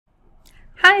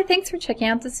Hi, thanks for checking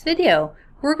out this video.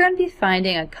 We're going to be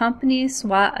finding a company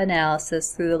SWOT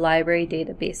analysis through the library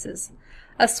databases.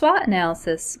 A SWOT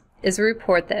analysis is a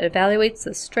report that evaluates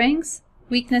the strengths,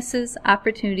 weaknesses,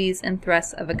 opportunities, and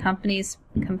threats of a company's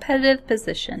competitive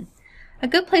position. A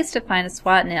good place to find a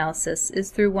SWOT analysis is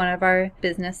through one of our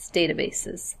business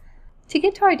databases. To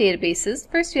get to our databases,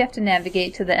 first you have to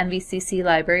navigate to the MVCC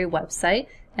library website,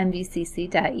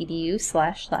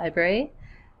 mvcc.edu/library.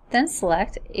 Then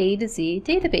select A to Z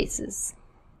Databases.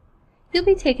 You'll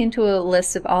be taken to a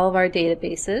list of all of our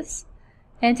databases,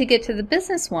 and to get to the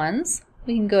business ones,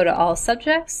 we can go to All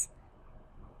Subjects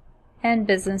and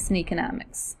Business and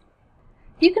Economics.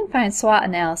 You can find SWOT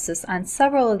analysis on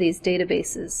several of these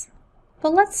databases,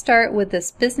 but let's start with this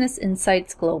Business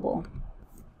Insights Global.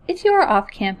 If you are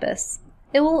off campus,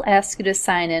 it will ask you to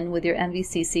sign in with your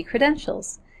MVCC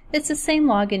credentials. It's the same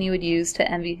login you would use to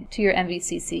your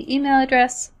MVCC email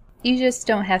address. You just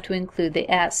don't have to include the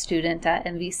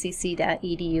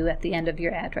 @student.mvcc.edu at the end of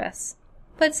your address,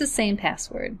 but it's the same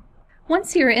password.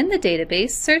 Once you're in the database,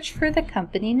 search for the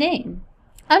company name.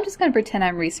 I'm just going to pretend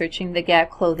I'm researching the Gap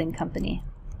Clothing Company.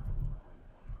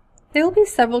 There will be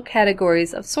several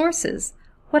categories of sources.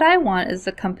 What I want is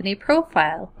the company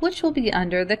profile, which will be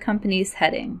under the company's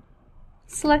heading.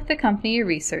 Select the company you're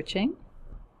researching.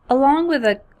 Along with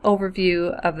an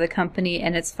overview of the company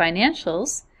and its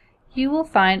financials, you will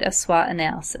find a SWOT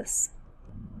analysis.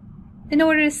 In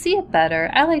order to see it better,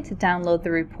 I like to download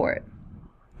the report.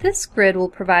 This grid will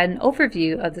provide an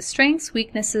overview of the strengths,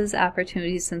 weaknesses,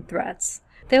 opportunities, and threats.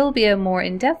 There will be a more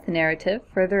in-depth narrative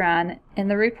further on in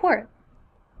the report.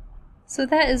 So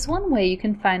that is one way you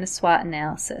can find a SWOT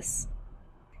analysis.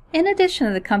 In addition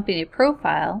to the company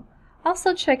profile,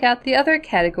 also check out the other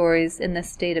categories in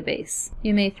this database.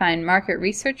 You may find market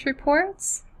research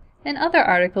reports and other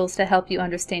articles to help you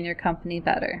understand your company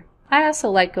better. I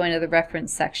also like going to the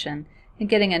reference section and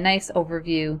getting a nice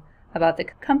overview about the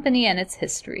company and its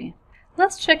history.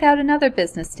 Let's check out another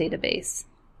business database.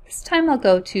 This time I'll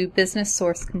go to Business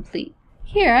Source Complete.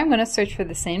 Here I'm going to search for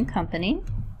the same company.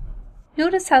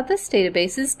 Notice how this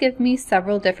database is giving me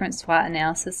several different SWOT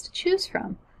analyses to choose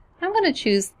from. I'm going to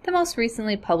choose the most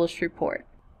recently published report.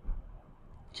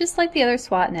 Just like the other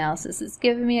SWOT analysis, it's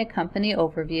giving me a company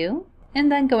overview, and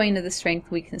then going to the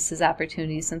strengths, weaknesses,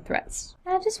 opportunities, and threats.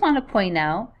 I just want to point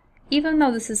out, even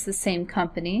though this is the same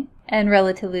company and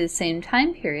relatively the same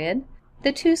time period,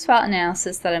 the two SWOT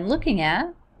analyses that I'm looking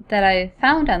at, that I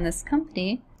found on this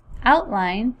company,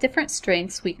 outline different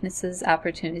strengths, weaknesses,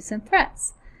 opportunities, and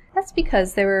threats. That's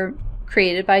because they were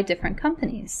created by different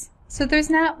companies. So there's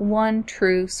not one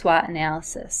true SWOT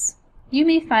analysis. You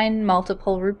may find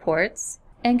multiple reports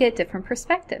and get different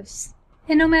perspectives.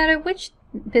 And no matter which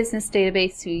business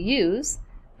database you use,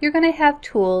 you're going to have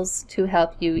tools to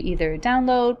help you either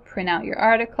download, print out your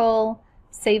article,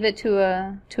 save it to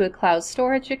a cloud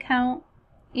storage account,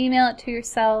 email it to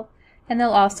yourself, and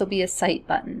there'll also be a cite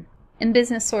button. In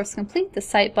Business Source Complete, the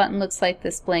cite button looks like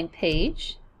this blank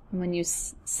page. When you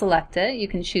select it, you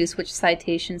can choose which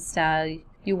citation style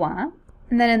you want.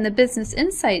 And then in the Business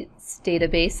Insights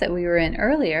database that we were in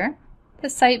earlier, the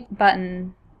cite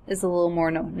button is a little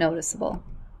more noticeable.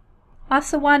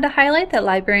 Also wanted to highlight that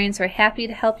librarians are happy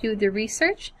to help you with your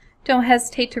research. Don't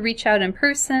hesitate to reach out in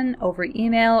person, over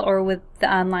email, or with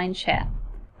the online chat.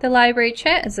 The library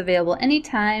chat is available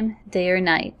anytime, day or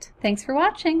night. Thanks for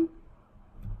watching!